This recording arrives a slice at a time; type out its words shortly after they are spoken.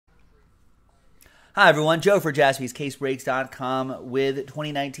Hi everyone, Joe for JaspysCaseBreaks.com with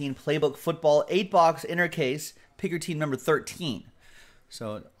 2019 Playbook Football 8-box inner case, pick your team number 13.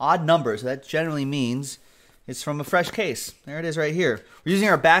 So odd number, so that generally means it's from a fresh case. There it is right here. We're using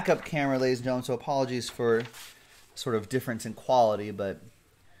our backup camera, ladies and gentlemen, so apologies for sort of difference in quality, but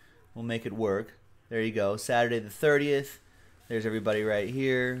we'll make it work. There you go, Saturday the 30th. There's everybody right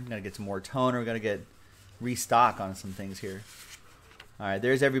here. We're going to get some more toner. We're going to get restock on some things here. All right,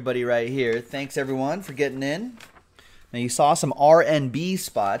 there's everybody right here. Thanks, everyone, for getting in. Now, you saw some RNB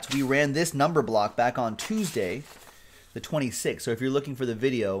spots. We ran this number block back on Tuesday, the 26th. So if you're looking for the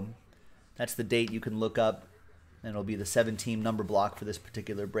video, that's the date you can look up, and it'll be the 7-team number block for this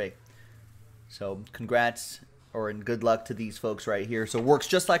particular break. So congrats and good luck to these folks right here. So it works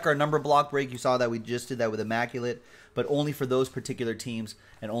just like our number block break. You saw that we just did that with Immaculate, but only for those particular teams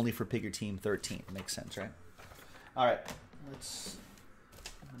and only for pick your team 13. Makes sense, right? All right,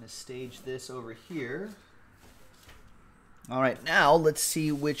 I'm going to stage this over here. All right, now let's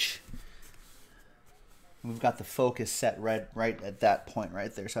see which. We've got the focus set right at that point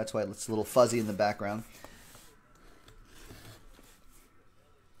right there, so that's why it's a little fuzzy in the background.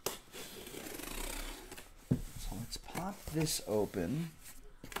 So let's pop this open.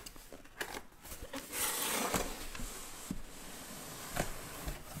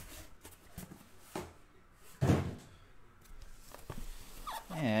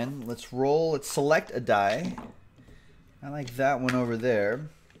 And let's roll, let's select a die. I like that one over there.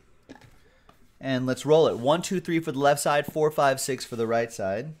 And let's roll it. 1, 2, 3 for the left side, 4, 5, 6 for the right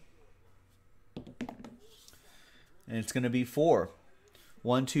side. And it's going to be 4.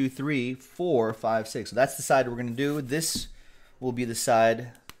 1, 2, 3, 4, 5, 6. So that's the side we're going to do. This will be the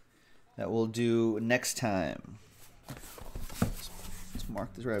side that we'll do next time. Let's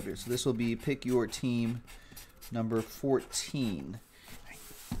mark this right up here. So this will be pick your team number 14.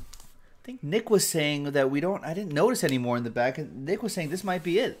 I think Nick was saying that I didn't notice any more in the back. Nick was saying this might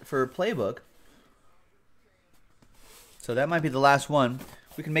be it for Playbook. So that might be the last one.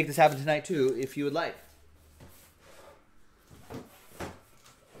 We can make this happen tonight too, if you would like. All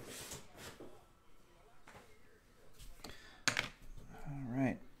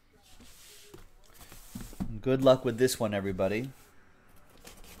right. Good luck with this one, everybody.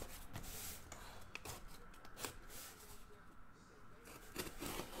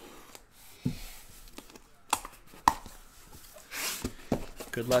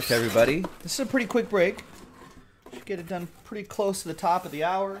 Good luck to everybody. This is a pretty quick break. Should get it done pretty close to the top of the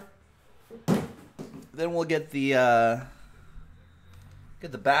hour. Then we'll get the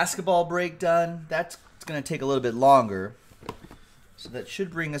basketball break done. That's going to take a little bit longer. So that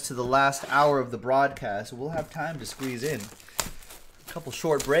should bring us to the last hour of the broadcast. We'll have time to squeeze in a couple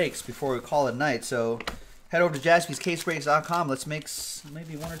short breaks before we call it night. So head over to JaspysCaseBreaks.com. Let's make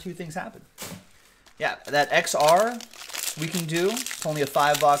maybe 1 or 2 things happen. Yeah, that XR we can do. It's only a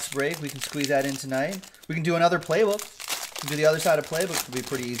 5-box break. We can squeeze that in tonight. We can do another playbook. We can do the other side of playbook. It'll be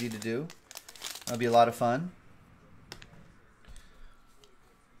pretty easy to do. That'll be a lot of fun.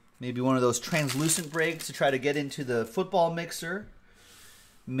 Maybe one of those translucent breaks to try to get into the football mixer.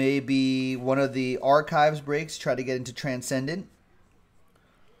 Maybe one of the archives breaks to try to get into Transcendent.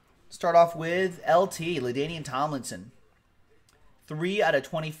 Start off with LT, LaDainian Tomlinson. 3 out of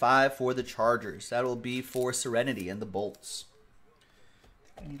 25 for the Chargers. That will be for Serenity and the Bolts.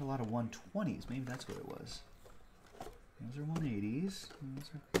 I need a lot of 120s. Maybe that's what it was. Those are 180s.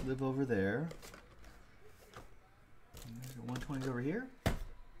 Those live over there. And there's 120s over here.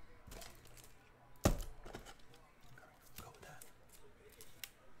 Go with that.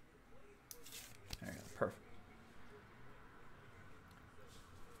 There you go. Perfect.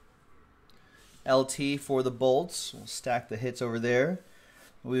 LT for the Bolts. We'll stack the hits over there.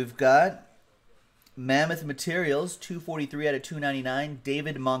 We've got Mammoth Materials, 243 out of 299.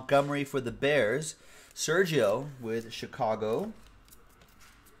 David Montgomery for the Bears. Sergio with Chicago.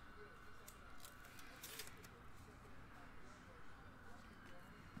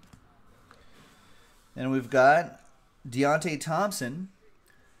 And we've got Deontay Thompson,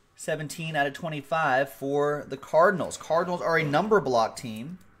 17 out of 25 for the Cardinals. Cardinals are a number block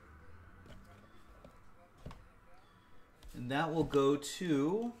team. And that will go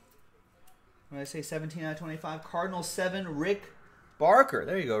to, what did I say, 17 out of 25? Cardinals 7, Rick Barker.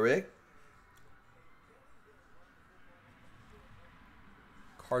 There you go, Rick.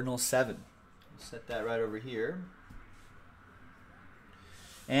 Cardinals 7. Set that right over here.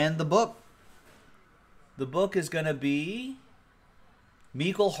 And the book. The book is going to be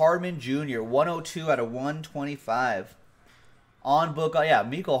Mecole Hardman Jr., 102 out of 125. On book, yeah,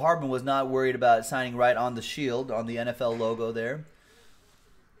 Mecole Hardman was not worried about signing right on the shield, on the NFL logo there.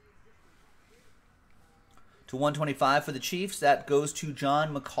 to 125 for the Chiefs. That goes to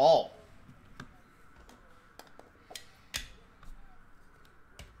John McCall.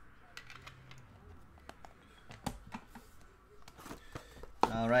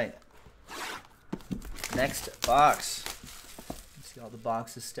 All right. Next box. See all the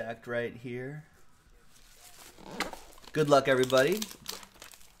boxes stacked right here. Good luck, everybody.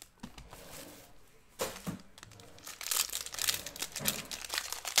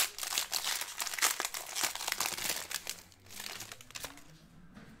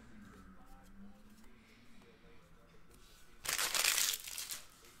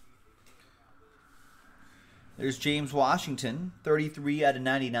 There's James Washington, 33 out of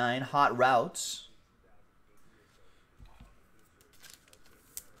 99, hot routes.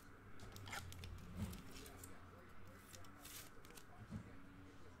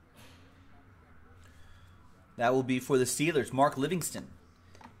 That will be for the Steelers, Mark Livingston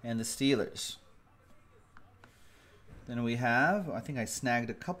and the Steelers. Then we have, I think I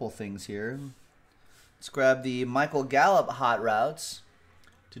snagged a couple things here. Let's grab the Michael Gallup hot routes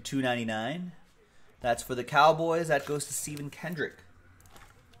to 299. That's for the Cowboys. That goes to Stephen Kendrick.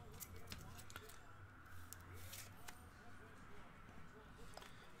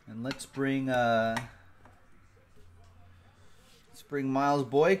 And let's bring Miles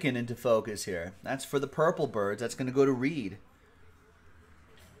Boykin into focus here. That's for the Purple Birds. That's going to go to Reed.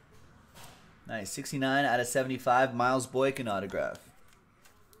 Nice. 69 out of 75. Miles Boykin autograph.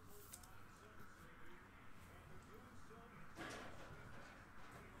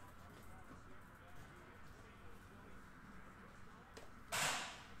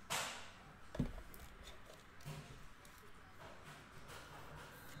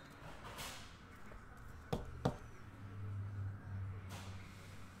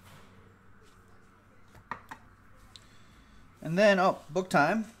 And then, book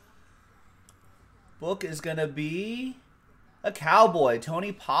time. Book is going to be a Cowboy,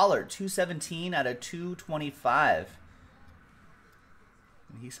 Tony Pollard, 217 out of 225.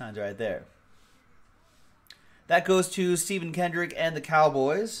 And he signs right there. That goes to Stephen Kendrick and the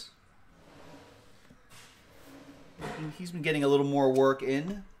Cowboys. He's been getting a little more work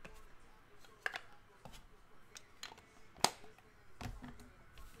in.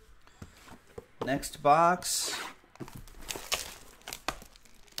 Next box.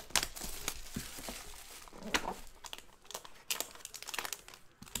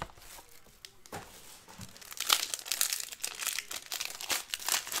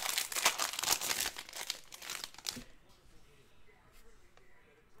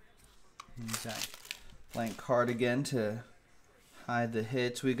 Blank card again to hide the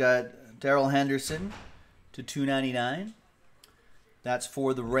hits. We got Darrell Henderson to 299. That's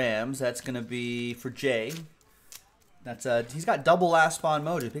for the Rams. That's going to be for Jay. That's he's got double last spawn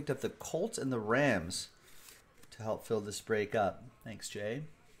mode. He picked up the Colts and the Rams to help fill this break up. Thanks, Jay.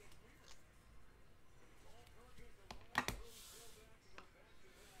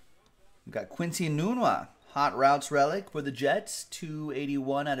 We got Quincy Enunwa, hot routes relic for the Jets,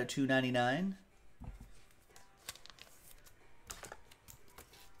 281 out of 299.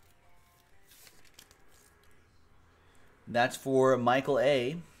 That's for Michael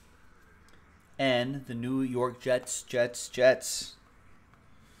A. and the New York Jets.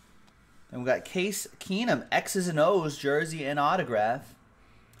 And we got Case Keenum, X's and O's jersey and autograph,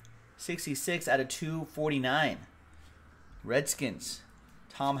 66 out of 249. Redskins,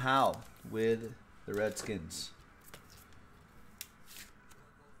 Tom Howe with the Redskins.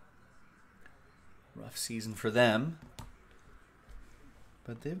 Rough season for them,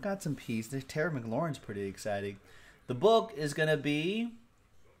 but they've got some pieces. Terry McLaurin's pretty exciting. The book is going to be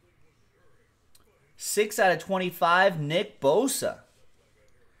 6 out of 25, Nick Bosa.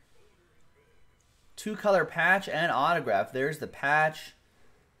 2-color patch and autograph. There's the patch.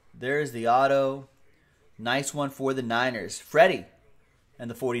 There's the auto. Nice one for the Niners. Freddie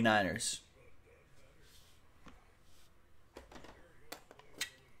and the 49ers.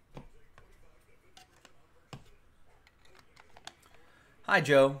 Hi,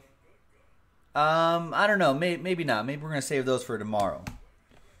 Joe. I don't know. Maybe not. Maybe we're going to save those for tomorrow.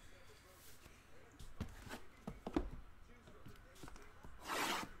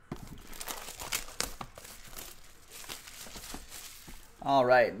 All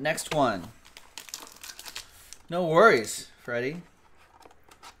right, next one. No worries, Freddie.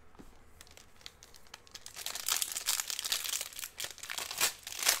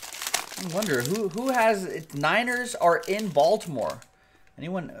 I wonder who has it. Niners are in Baltimore.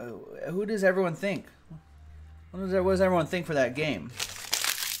 Anyone? Who does everyone think? What does everyone think for that game?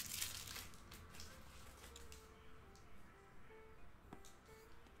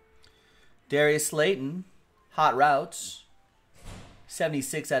 Darius Slayton Hot Routes,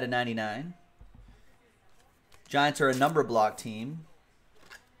 76 out of 99. Giants are a number block team.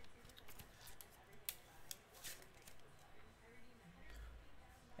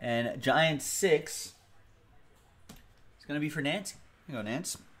 And Giants 6 is going to be for Nancy. Here you go,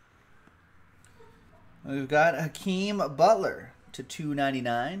 Nance. We've got Hakeem Butler to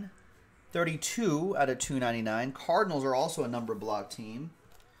 299. 32 out of 299. Cardinals are also a number block team.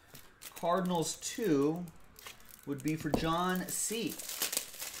 Cardinals 2 would be for John C.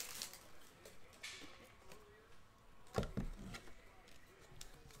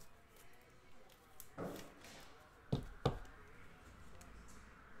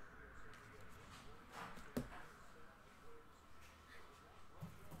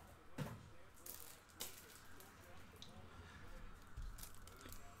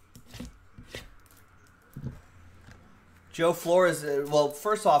 Joe Flores, well,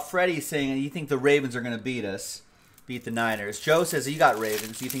 first off, Freddie's saying you think the Ravens are going to beat the Niners. Joe says you got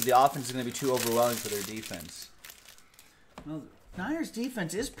Ravens. You think the offense is going to be too overwhelming for their defense. Well, Niners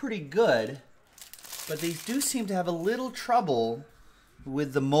defense is pretty good, but they do seem to have a little trouble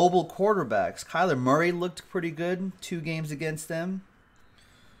with the mobile quarterbacks. Kyler Murray looked pretty good 2 games against them.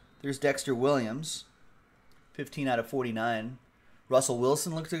 There's Dexter Williams, 15 out of 49. Russell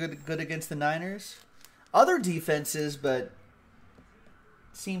Wilson looked good against the Niners. Other defenses, but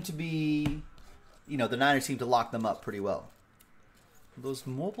seem to be, the Niners seem to lock them up pretty well. Those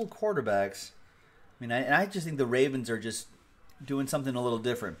mobile quarterbacks, I just think the Ravens are just doing something a little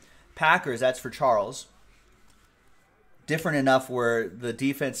different. Packers, that's for Charles. Different enough where the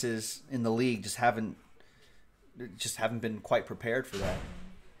defenses in the league just haven't been quite prepared for that.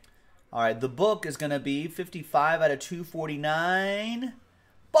 All right, the book is going to be 55 out of 249.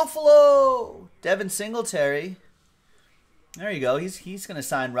 Buffalo, Devin Singletary. There you go. He's going to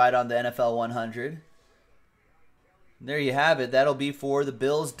sign right on the NFL 100. There you have it. That'll be for the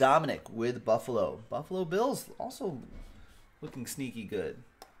Bills. Dominic with Buffalo. Buffalo Bills also looking sneaky good.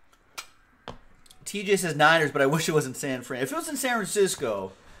 TJ says Niners, but I wish it wasn't San Fran. If it was in San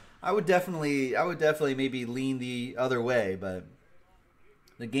Francisco, I would definitely maybe lean the other way. But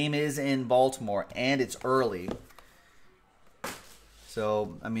the game is in Baltimore and it's early.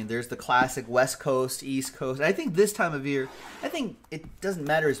 So, there's the classic West Coast, East Coast. I think this time of year, I think it doesn't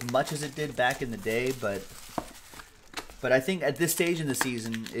matter as much as it did back in the day, but I think at this stage in the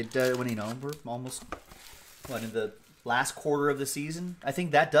season, it does, when, we're almost, in the last quarter of the season, I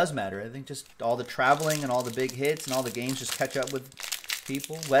think that does matter. I think just all the traveling and all the big hits and all the games just catch up with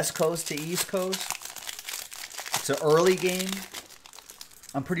people. West Coast to East Coast. It's an early game.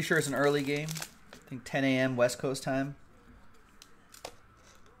 I'm pretty sure it's an early game. I think 10 a.m. West Coast time.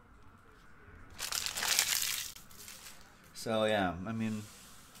 So, yeah,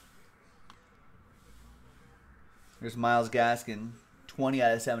 there's Myles Gaskin, 20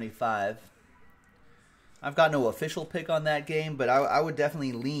 out of 75. I've got no official pick on that game, but I would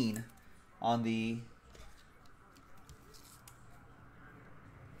definitely lean on the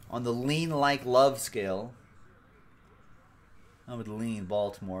lean like love scale. I would lean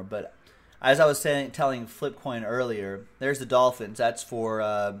Baltimore, but as I was telling Flipcoin earlier, there's the Dolphins. That's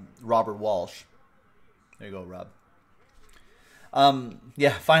for Robert Walsh. There you go, Rob.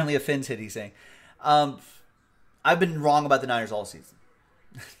 Yeah, finally a Fins hit, he's saying. I've been wrong about the Niners all season.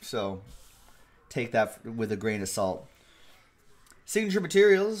 So, take that with a grain of salt. Signature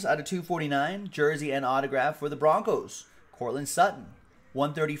materials out of 249. Jersey and autograph for the Broncos. Cortland Sutton,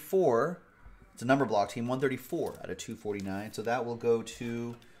 134. It's a number block team, 134 out of 249. So that will go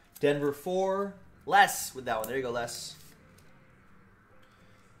to Denver 4. Les with that one. There you go, Les.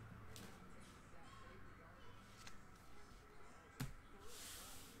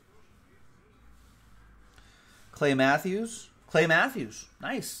 Clay Matthews,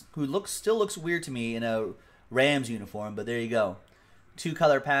 nice. Who still looks weird to me in a Rams uniform, but there you go.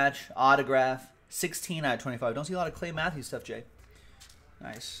 2-color patch, autograph, 16 out of 25. Don't see a lot of Clay Matthews stuff, Jay.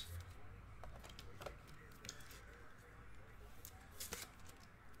 Nice.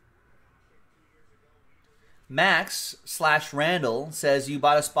 Max/Randall says you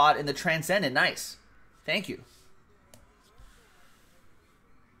bought a spot in the Transcendent. Nice. Thank you.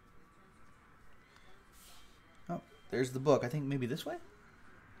 There's the book. I think maybe this way.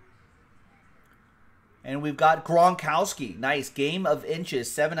 And we've got Gronkowski. Nice. Game of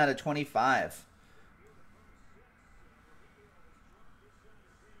Inches. 7 out of 25.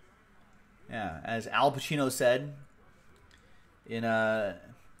 Yeah. As Al Pacino said in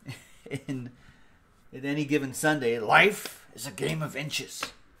any given Sunday, life is a game of inches.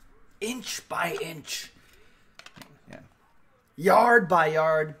 Inch by inch. Yeah. Yard by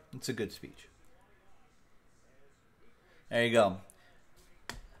yard. It's a good speech. There you go.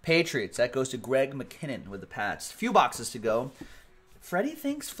 Patriots. That goes to Greg McKinnon with the Pats. Few boxes to go. Freddie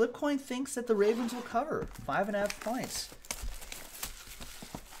thinks, Flipcoin thinks that the Ravens will cover 5.5 points.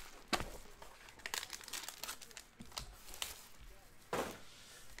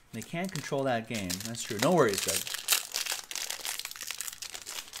 They can't control that game. That's true. No worries, Doug.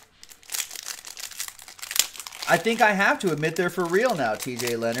 I think I have to admit they're for real now,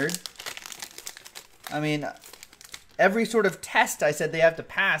 TJ Leonard. I mean, every sort of test I said they have to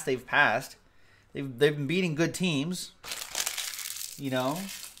pass, they've passed. They've been beating good teams. You know,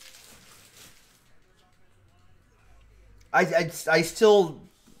 I still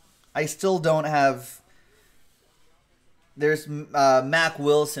don't have. There's Mac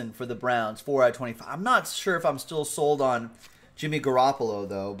Wilson for the Browns, 4 out of 25. I'm not sure if I'm still sold on Jimmy Garoppolo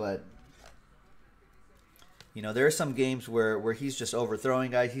though, but you know, there are some games where he's just overthrowing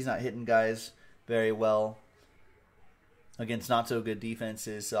guys. He's not hitting guys very well against not so good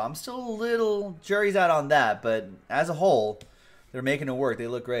defenses. So I'm still a little jury's out on that, but as a whole, they're making it work. They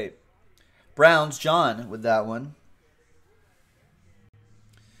look great. Browns, John, with that one.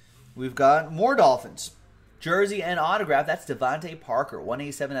 We've got more Dolphins. Jersey and autograph. That's Devontae Parker,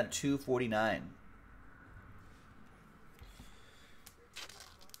 187 out of 249.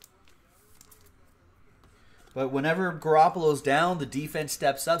 But whenever Garoppolo's down, the defense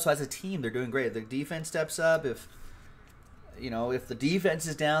steps up. So as a team, they're doing great. The defense steps up. If the defense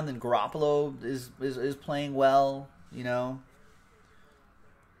is down, then Garoppolo is playing well. You know.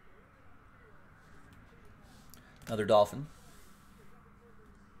 Another Dolphin.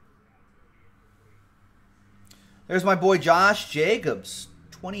 There's my boy Josh Jacobs,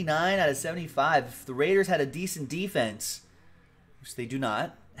 29 out of 75. If the Raiders had a decent defense, which they do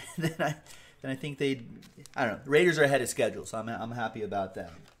not, then I think they'd. I don't know. The Raiders are ahead of schedule, so I'm happy about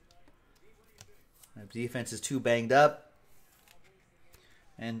that. The defense is too banged up,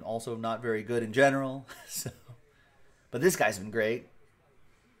 and also not very good in general. So, but this guy's been great.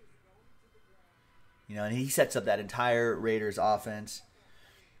 You know, and he sets up that entire Raiders offense.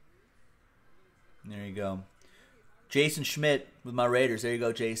 And there you go. Jason Schmidt with my Raiders. There you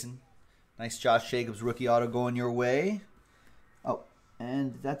go, Jason. Nice Josh Jacobs rookie auto going your way. Oh,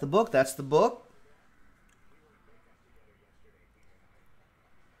 and is that the book? That's the book.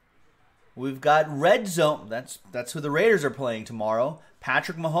 We've got Red Zone. That's who the Raiders are playing tomorrow.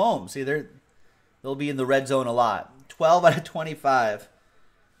 Patrick Mahomes. See, they'll be in the red zone a lot. 12 out of 25.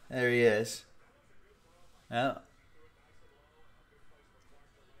 There he is. Yeah.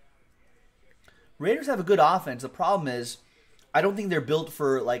 Raiders have a good offense. The problem is, I don't think they're built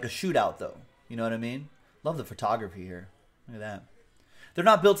for like a shootout, though. You know what I mean? Love the photography here. Look at that. They're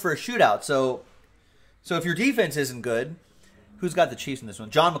not built for a shootout. So if your defense isn't good, who's got the Chiefs in this one?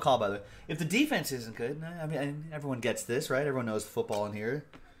 John McCall, by the way. If the defense isn't good, I mean, everyone gets this, right? Everyone knows football in here.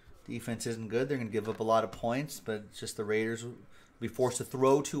 Defense isn't good. They're going to give up a lot of points, but it's just the Raiders will be forced to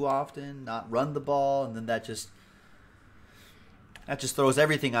throw too often, not run the ball, and then that just throws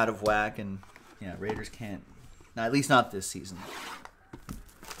everything out of whack. And yeah, Raiders can't. Now, at least not this season.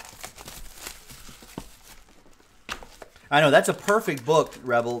 I know that's a perfect book,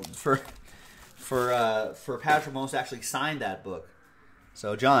 Rebel, for Patrick Mahomes to actually sign that book.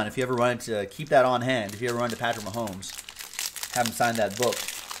 So, John, if you ever run into, keep that on hand. If you ever run to Patrick Mahomes, have him sign that book.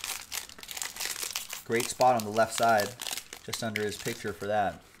 Great spot on the left side, just under his picture for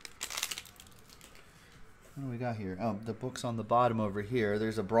that. What do we got here? Oh, the book's on the bottom over here.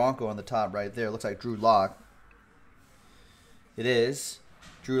 There's a Bronco on the top right there. Looks like Drew Lock. It is.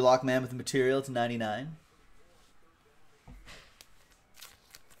 Drew Lock, man with the material. It's 99.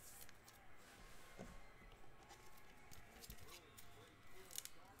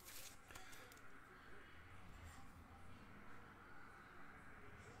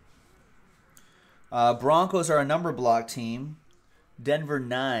 Broncos are a number block team. Denver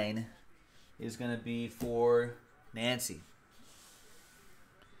 9 is going to be for Nancy.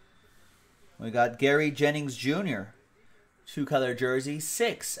 We got Gary Jennings Jr. Two-color jersey,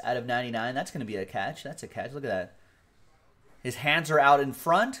 6 out of 99. That's going to be a catch. That's a catch. Look at that. His hands are out in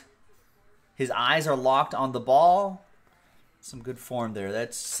front. His eyes are locked on the ball. Some good form there.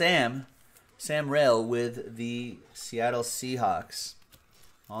 That's Sam Rail with the Seattle Seahawks.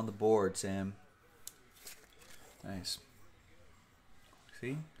 On the board, Sam. Nice.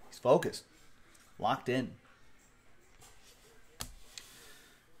 See? He's focused. Locked in.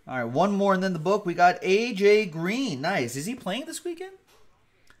 All right, one more and then the book. We got A.J. Green. Nice. Is he playing this weekend?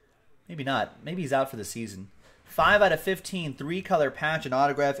 Maybe not. Maybe he's out for the season. 5 out of 15. 3-color patch and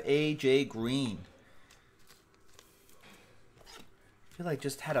autograph. A.J. Green. I feel like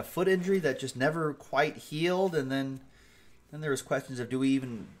just had a foot injury that just never quite healed. And then Then there was questions of, do we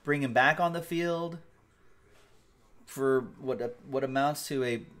even bring him back on the field for what amounts to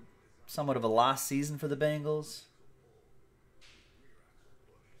a somewhat of a lost season for the Bengals?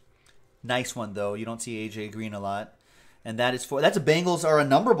 Nice one, though. You don't see A.J. Green a lot. And that's a Bengals are a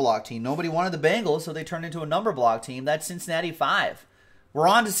number block team. Nobody wanted the Bengals, so they turned into a number block team. That's Cincinnati 5. We're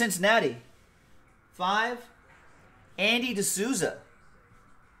on to Cincinnati. 5, Andy D'Souza.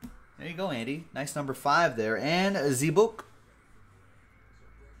 There you go, Andy. Nice number 5 there. And Z-Book.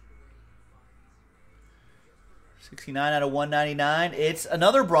 69 out of 199. It's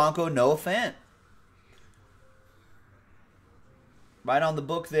another Bronco, Noah Fant. Right on the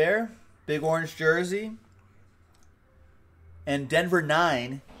book there. Big orange jersey. And Denver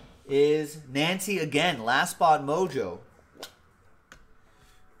 9 is Nancy again. Last spot mojo.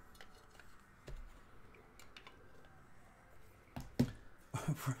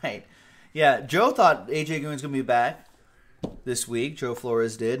 Right. Yeah, Joe thought A.J. Green was going to be back this week. Joe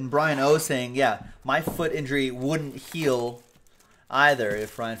Flores did. And Brian O saying, yeah, my foot injury wouldn't heal either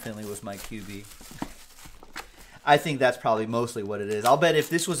if Ryan Finley was my QB. I think that's probably mostly what it is. I'll bet if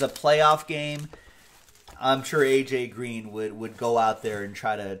this was a playoff game, I'm sure A.J. Green would go out there and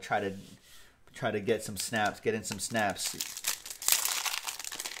try to get some snaps, get in some snaps.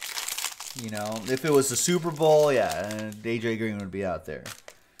 You know, if it was the Super Bowl, yeah, A.J. Green would be out there.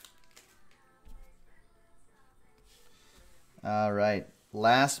 All right,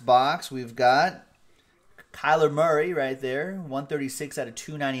 last box we've got Kyler Murray right there, 136 out of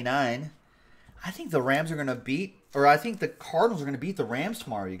 299. I think the Rams are going to beat, or I think the Cardinals are going to beat the Rams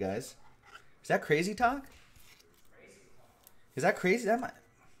tomorrow, you guys. Is that crazy talk? Is that crazy?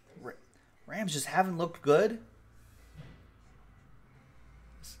 Rams just haven't looked good.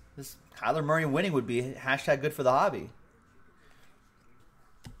 This Kyler Murray winning would be hashtag good for the hobby.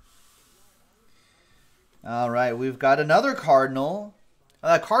 All right, we've got another Cardinal.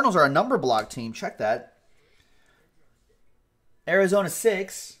 Cardinals are a number block team. Check that. Arizona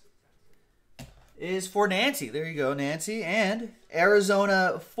 6 is for Nancy. There you go, Nancy. And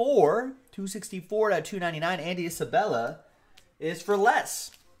Arizona 4, 264 out of 299, Andy Isabella, is for Les.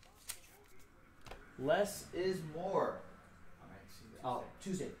 Less is more. Oh,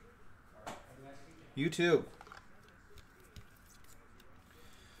 Tuesday. You too.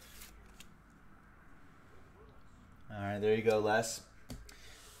 All right, there you go, Les.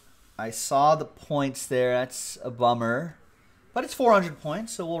 I saw the points there. That's a bummer. But it's 400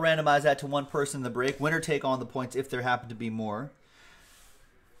 points, so we'll randomize that to one person in the break. Winner take on the points if there happen to be more.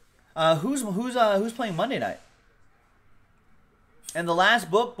 Who's playing Monday night? And the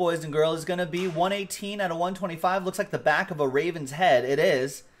last book, boys and girls, is going to be 118 out of 125. Looks like the back of a Raven's head. It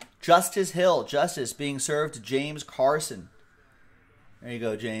is. Justice Hill. Justice being served to James Carson. There you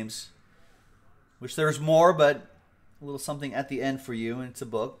go, James. Wish there was more, but a little something at the end for you, and it's a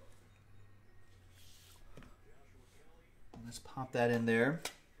book. Let's pop that in there.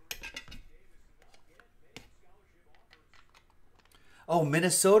 Oh,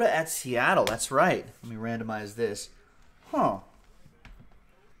 Minnesota at Seattle. That's right. Let me randomize this. Huh.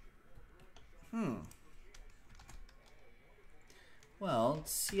 Well,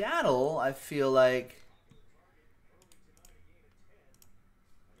 Seattle, I feel like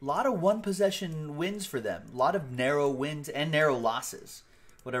a lot of one-possession wins for them. A lot of narrow wins and narrow losses.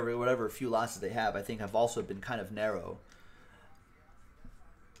 Whatever few losses they have, I think have also been kind of narrow.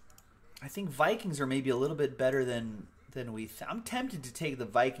 I think Vikings are maybe a little bit better than we I'm tempted to take the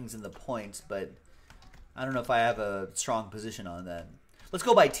Vikings in the points, but I don't know if I have a strong position on that. Let's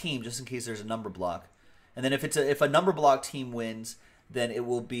go by team just in case there's a number block. And then if a number block team wins, then it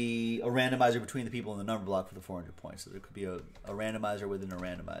will be a randomizer between the people in the number block for the 400 points. So there could be a randomizer within a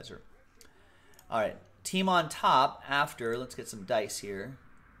randomizer. All right, team on top after. Let's get some dice here.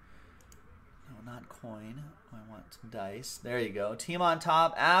 No, not coin. I want some dice. There you go. Team on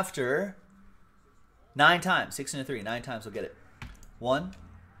top after 9 times. 6 and a 3. 9 times we'll get it. 1.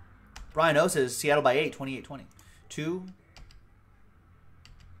 Brian O says Seattle by 8, 28-20. 2.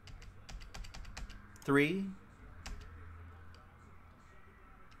 3.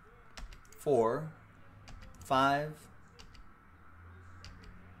 4. 5.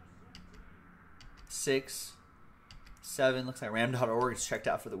 6. 7. Looks like Ram.org is checked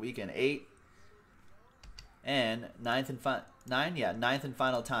out for the weekend. 8. And ninth and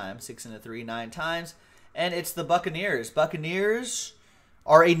final time, 6 and a 3, 9 times, and it's the Buccaneers. Buccaneers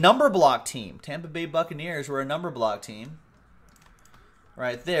are a number block team. Tampa Bay Buccaneers were a number block team,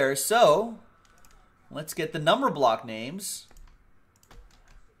 right there. So let's get the number block names,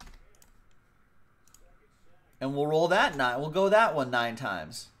 and we'll roll that 9. We'll go that one 9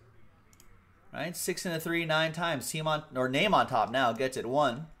 times. Right? 6 and a 3, 9 times. Team on or name on top now gets it.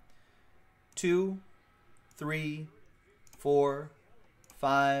 1, 2, 3, 4,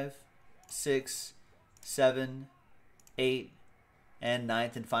 5, 6, 7, 8, and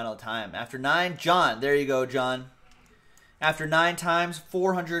 9th and final time. After 9, John. There you go, John. After 9 times,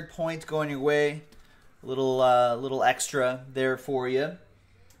 400 points going your way. A little extra there for you.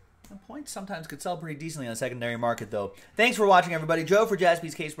 Points sometimes could sell pretty decently on the secondary market, though. Thanks for watching, everybody. Joe for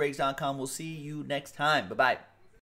JaspysCaseBreaks.com. We'll see you next time. Bye-bye.